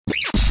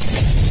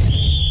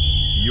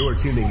You're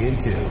tuning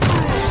into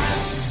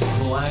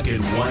Black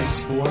and White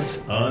Sports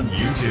on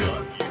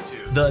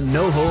YouTube. The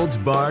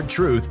no-holds-barred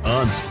truth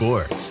on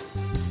sports.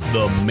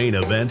 The main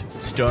event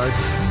starts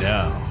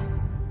now.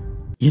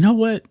 You know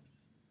what?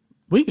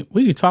 We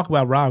could talk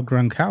about Rob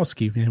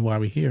Gronkowski, man, while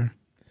we're here.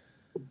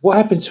 What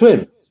happened to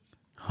him?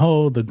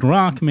 Oh, the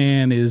Gronk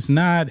man is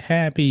not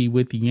happy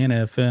with the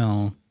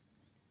NFL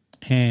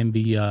and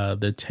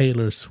the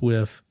Taylor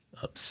Swift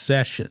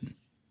obsession.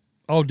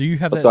 Oh, do you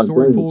have that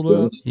story pulled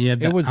up? Yeah,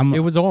 it was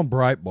on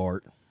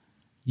Breitbart.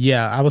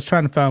 Yeah, I was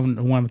trying to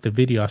find one with the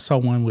video. I saw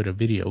one with a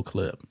video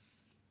clip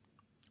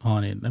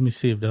on it. Let me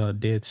see if the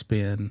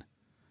Deadspin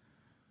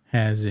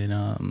has it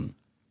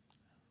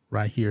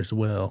right here as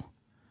well.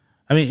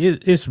 I mean,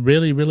 it's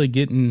really, really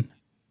getting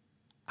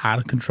out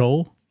of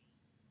control.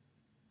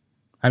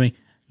 I mean,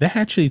 they're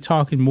actually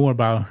talking more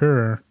about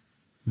her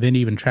than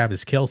even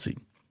Travis Kelce.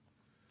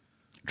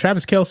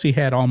 Travis Kelce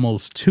had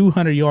almost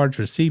 200 yards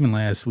receiving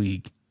last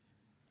week,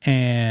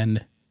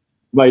 and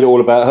made it all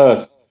about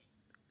her.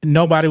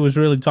 Nobody was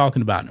really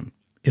talking about him.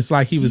 It's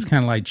like he was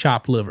kind of like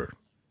chopped liver.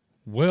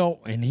 Well,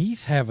 and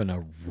he's having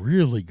a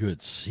really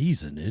good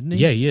season, isn't he?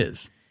 Yeah, he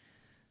is.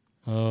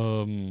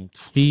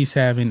 He's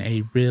having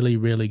a really,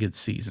 really good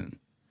season.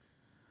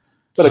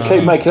 But I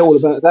keep making it all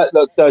about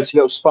that dirty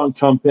little spunk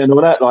trumpet and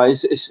all that. Like,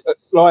 it's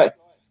like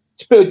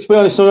to be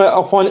honest, on that,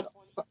 I find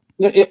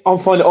it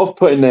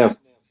off-putting now.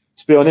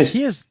 To be honest,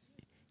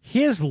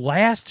 his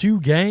last two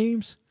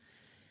games,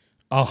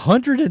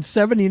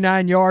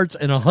 179 yards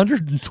and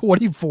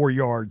 124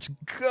 yards.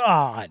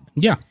 God.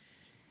 Yeah.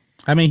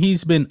 I mean,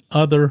 he's been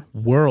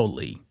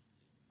otherworldly.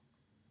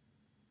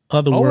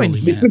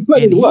 He's been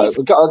putting in work.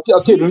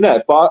 I'll give him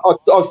that, but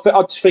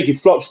I just think he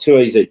flops too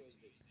easy.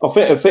 I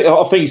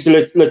think he's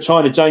the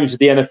China James of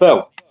the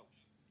NFL.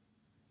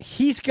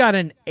 He's got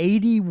an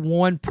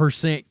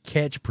 81%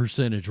 catch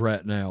percentage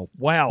right now.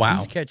 Wow.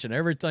 He's catching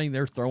everything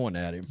they're throwing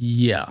at him.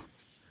 Yeah.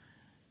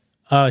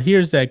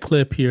 Here's that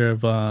clip here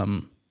of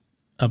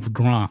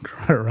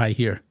Gronk right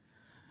here.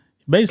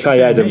 Basically,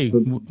 hey,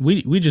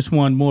 we just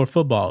won more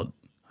football.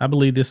 I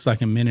believe this is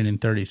like a minute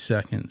and 30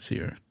 seconds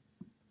here.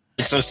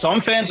 So some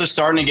fans are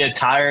starting to get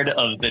tired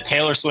of the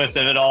Taylor Swift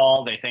of it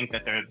all. They think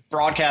that the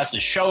broadcast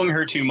is showing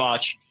her too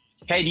much.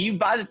 Okay, do you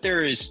buy that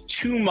there is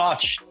too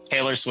much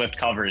Taylor Swift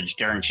coverage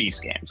during Chiefs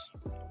games?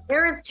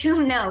 There is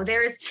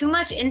too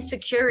much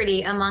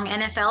insecurity among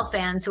NFL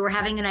fans who are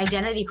having an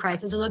identity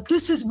crisis. They're like,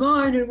 this is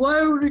mine, and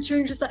why would we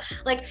change this?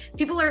 Like,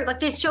 people are like,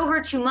 they show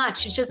her too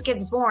much. It just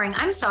gets boring.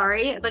 I'm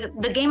sorry, but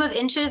the game of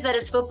inches that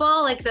is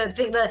football, like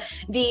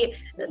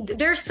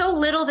there's so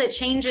little that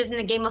changes in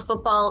the game of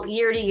football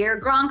year to year.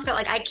 Gronk, that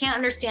like I can't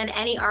understand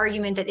any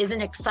argument that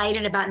isn't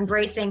excited about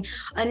embracing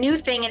a new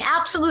thing, an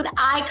absolute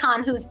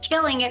icon who's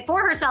killing it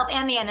for herself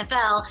and the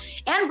NFL,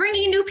 and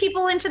bringing new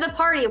people into the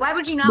party. Why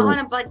would you not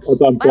want to?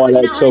 Why would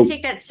you not want to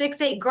take that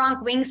 6'8"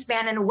 Gronk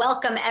wingspan and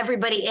welcome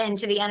everybody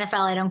into the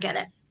NFL? I don't get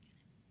it.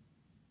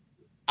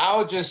 I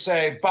would just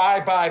say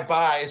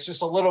bye. It's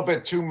just a little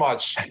bit too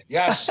much.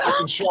 Yes, I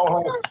can show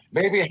her,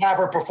 maybe have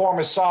her perform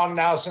a song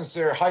now since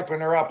they're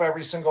hyping her up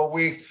every single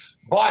week.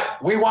 But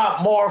we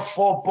want more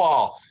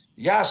football.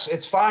 Yes,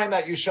 it's fine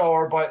that you show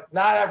her, but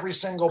not every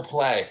single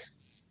play.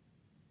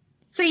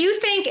 So you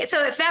think,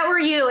 so if that were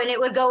you and it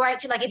would go right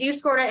to like, if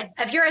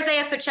you're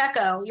Isaiah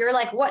Pacheco, you're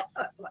like, what,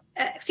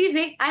 excuse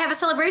me, I have a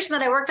celebration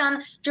that I worked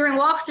on during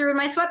walkthrough in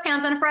my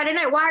sweatpants on Friday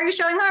night. Why are you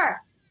showing her?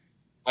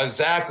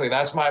 Exactly.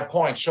 That's my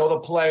point. Show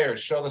the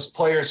players, show the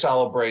player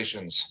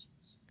celebrations.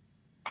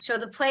 Show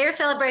the player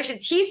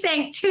celebrations. He's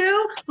saying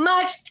too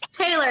much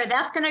Taylor.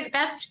 That's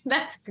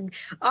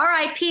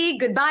RIP,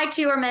 goodbye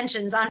to your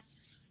mentions on.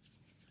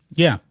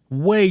 Yeah,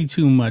 way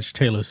too much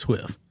Taylor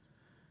Swift.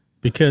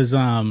 Because,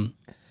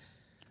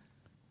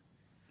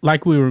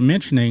 like we were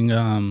mentioning,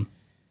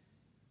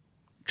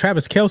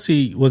 Travis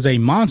Kelce was a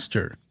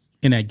monster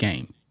in that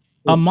game.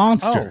 A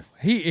monster. Oh,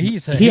 he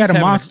had a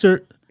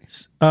monster.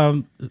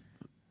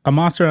 A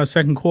monster in the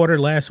second quarter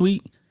last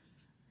week.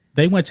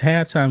 They went to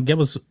halftime.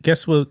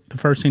 Guess what? The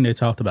first thing they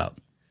talked about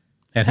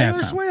at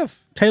halftime.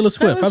 Taylor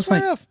Swift. I was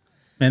like,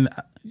 man,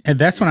 and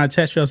that's when I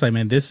texted you. I was like,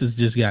 man, this has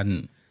just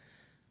gotten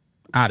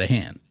out of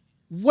hand.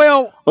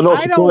 Well, I'm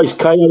not surprised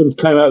Kay Adams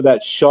came out of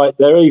that shite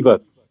there either.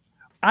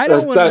 I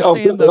don't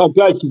understand. I'm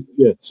glad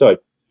sorry.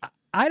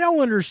 I don't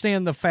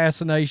understand the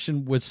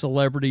fascination with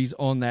celebrities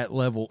on that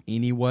level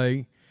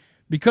anyway,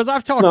 because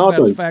I've talked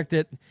about the fact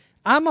that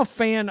I'm a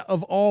fan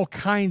of all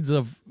kinds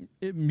of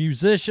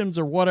musicians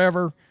or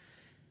whatever.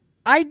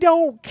 I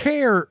don't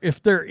care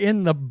if they're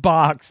in the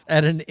box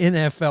at an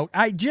NFL.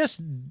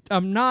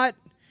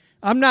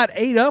 I'm not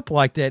ate up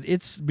like that.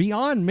 It's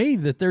beyond me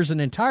that there's an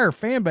entire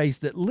fan base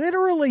that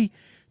literally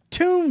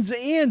tunes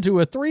into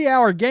a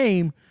 3-hour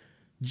game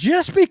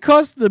just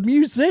because the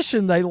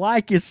musician they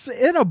like is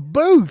in a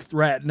booth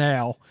right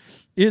now,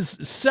 is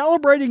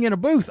celebrating in a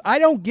booth. I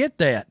don't get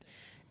that.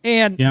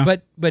 And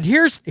but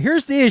here's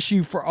the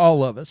issue for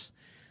all of us,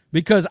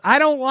 because I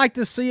don't like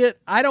to see it.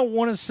 I don't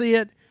want to see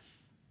it,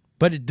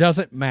 but it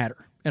doesn't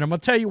matter. And I'm going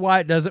to tell you why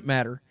it doesn't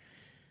matter.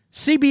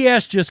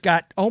 CBS just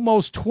got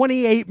almost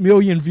 28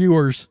 million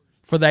viewers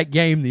for that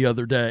game the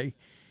other day.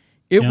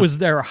 It was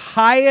their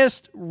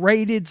highest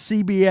rated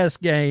CBS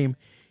game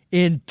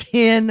in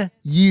 10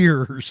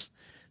 years.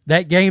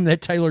 That game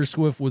that Taylor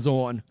Swift was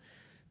on.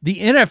 The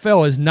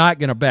NFL is not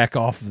going to back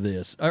off of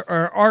this.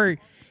 Or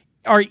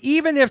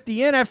even if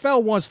the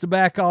NFL wants to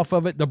back off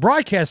of it, the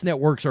broadcast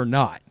networks are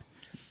not.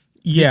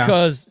 Yeah.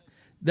 Because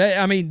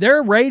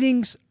their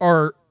ratings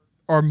are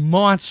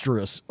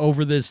monstrous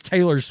over this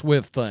Taylor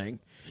Swift thing.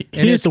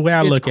 Here's the way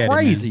I look at it. It's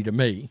crazy to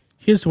me.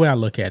 Here's the way I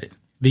look at it.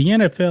 The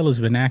NFL has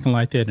been acting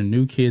like they're the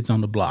new kids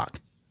on the block.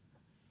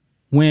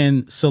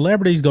 When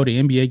celebrities go to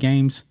NBA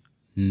games,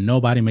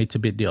 nobody makes a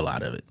big deal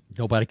out of it.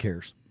 Nobody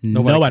cares.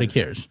 Nobody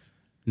cares.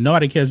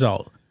 Nobody cares at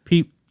all.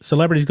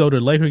 Celebrities go to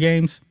Laker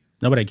games,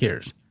 nobody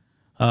cares.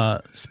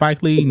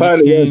 Spike Lee,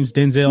 Knicks games,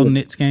 Denzel,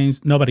 Knicks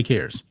games, nobody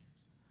cares.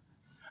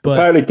 But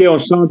apparently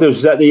Deion Sanders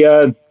was at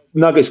the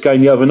Nuggets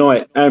game the other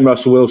night, and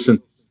Russell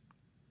Wilson.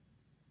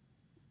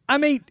 I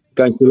mean,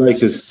 going to the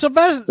Lakers.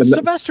 Sylvester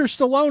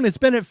Stallone has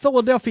been at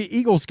Philadelphia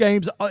Eagles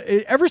games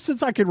ever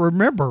since I could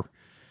remember.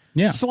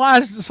 Yeah,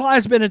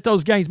 Sly's been at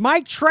those games.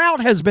 Mike Trout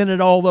has been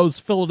at all those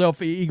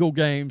Philadelphia Eagle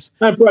games.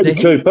 And Bradley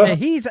Cooper. That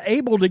he's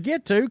able to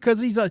get to because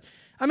he's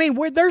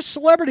there's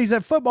celebrities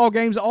at football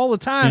games all the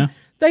time. Yeah.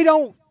 They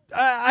don't.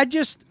 I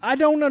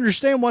don't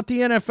understand what the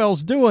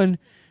NFL's doing.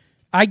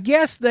 I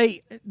guess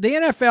the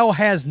NFL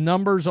has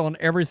numbers on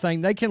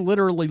everything. They can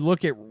literally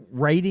look at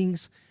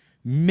ratings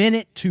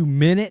minute to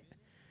minute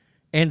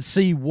and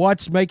see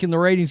what's making the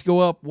ratings go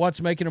up, what's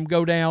making them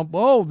go down.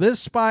 Oh, this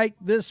spike,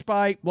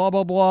 blah,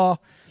 blah, blah.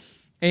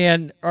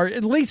 Or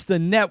at least the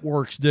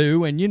networks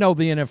do, and the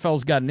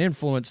NFL's got an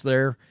influence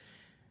there.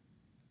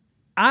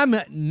 I'm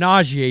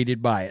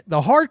nauseated by it.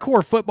 The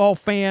hardcore football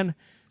fan,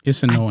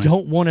 it's annoying. I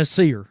don't want to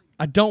see her.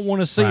 I don't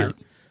want to see her.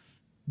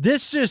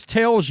 This just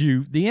tells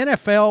you the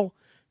NFL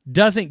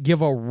doesn't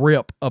give a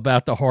rip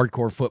about the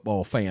hardcore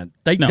football fan.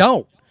 They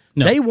don't.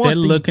 No, they want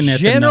the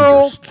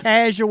general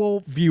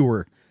casual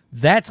viewer.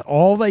 That's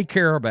all they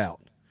care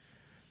about.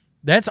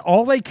 That's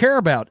all they care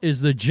about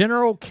is the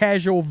general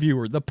casual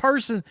viewer. The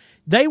person,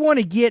 they want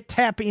to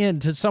tap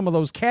into some of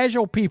those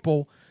casual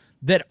people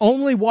that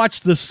only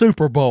watch the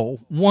Super Bowl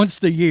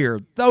once a year.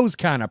 Those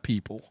kind of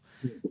people.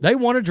 They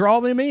want to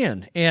draw them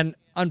in. And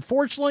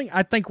unfortunately,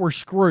 I think we're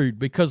screwed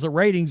because the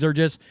ratings are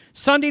just,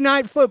 Sunday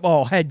Night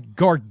Football had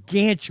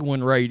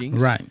gargantuan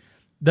ratings. Right.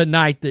 The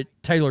night that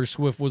Taylor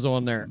Swift was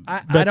on there.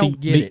 I don't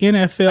get it. The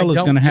NFL is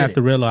going to have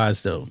to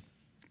realize, though,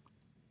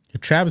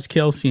 if Travis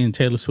Kelce and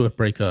Taylor Swift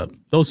break up,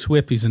 those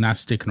Swifties are not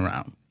sticking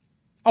around.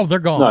 Oh, they're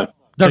gone. No.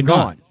 They're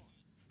gone.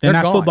 They're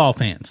not football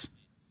fans.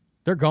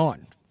 They're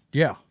gone.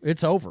 Yeah,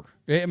 it's over.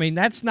 I mean,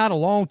 that's not a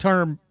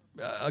long-term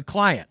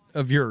client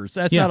of yours.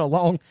 That's not a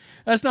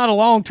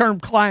long-term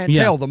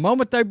clientele. Yeah. The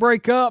moment they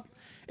break up,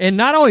 and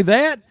not only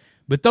that,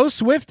 but those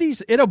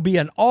Swifties, it'll be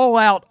an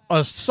all-out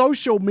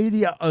social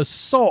media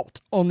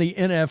assault on the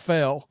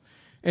NFL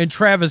and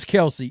Travis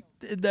Kelce.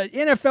 The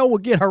NFL will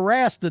get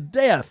harassed to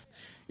death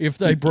if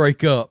they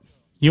break up.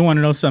 You want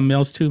to know something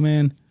else too,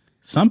 man?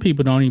 Some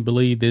people don't even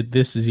believe that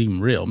this is even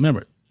real.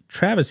 Remember,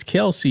 Travis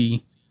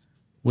Kelce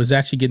was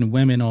actually getting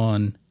women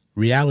on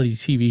reality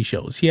TV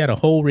shows. He had a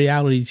whole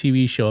reality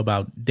TV show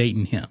about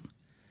dating him.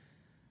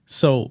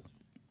 So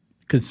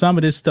could some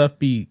of this stuff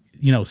be,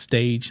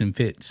 staged and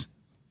fits?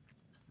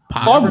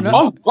 I buy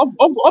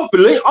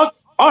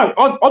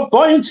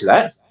into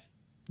that.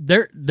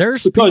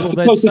 There's people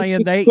that's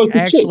saying they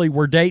actually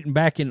were dating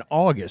back in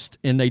August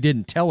and they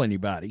didn't tell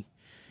anybody.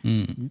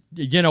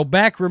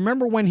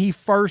 Remember when he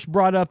first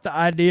brought up the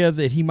idea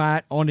that he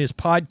might, on his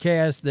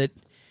podcast, that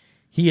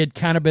he had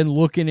kind of been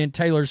looking in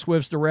Taylor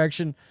Swift's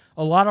direction?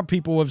 A lot of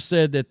people have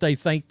said that they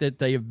think that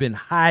they have been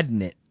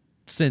hiding it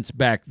since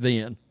back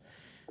then.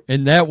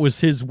 And that was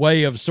his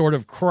way of sort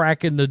of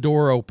cracking the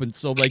door open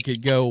so they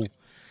could go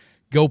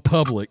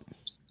public.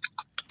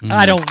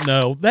 I don't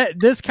know.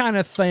 This kind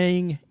of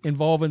thing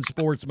involving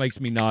sports makes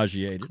me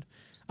nauseated.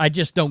 I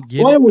just don't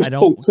get it. I always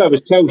thought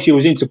Travis Kelce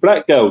was into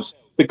black girls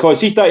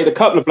because he dated a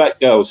couple of black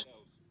girls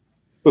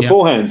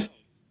beforehand.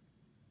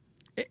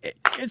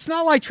 It's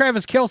not like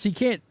Travis Kelce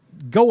can't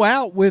go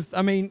out with,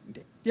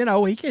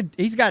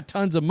 he's got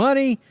tons of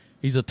money.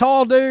 He's a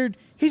tall dude.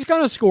 He's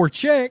going to score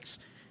chicks.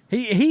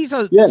 He's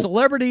a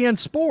celebrity in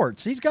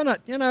sports. He's going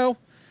to,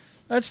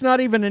 that's not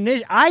even an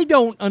issue. I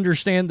don't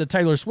understand the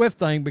Taylor Swift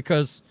thing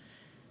because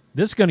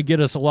this is going to get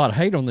us a lot of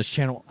hate on this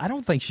channel. I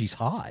don't think she's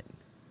hot.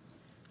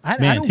 I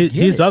don't get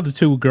his it. other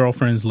two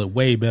girlfriends look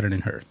way better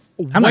than her.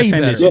 I'm not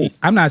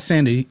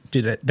saying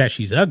that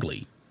she's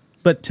ugly,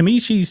 but to me,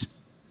 she's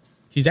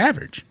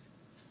average.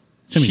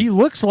 She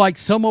looks like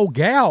some old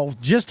gal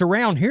just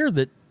around here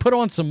that put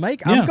on some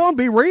makeup. I'm going to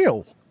be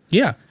real.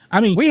 Yeah. I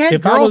mean, we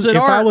had girls at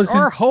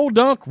our whole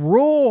dunk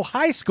rural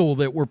high school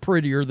that were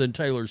prettier than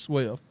Taylor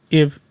Swift.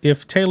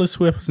 If Taylor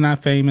Swift was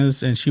not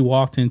famous and she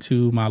walked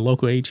into my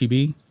local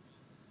HEB,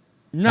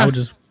 I would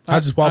just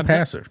walk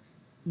past her.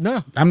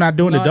 No, I'm not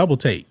doing a double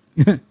take.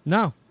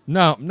 No,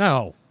 not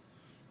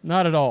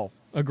at all.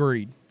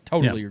 Agreed.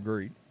 Totally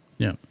agreed.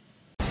 Yeah.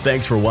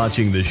 Thanks for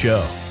watching the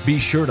show. Be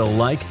sure to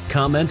like,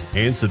 comment,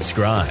 and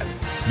subscribe.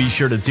 Be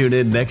sure to tune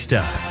in next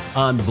time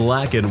on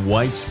Black and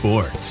White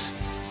Sports.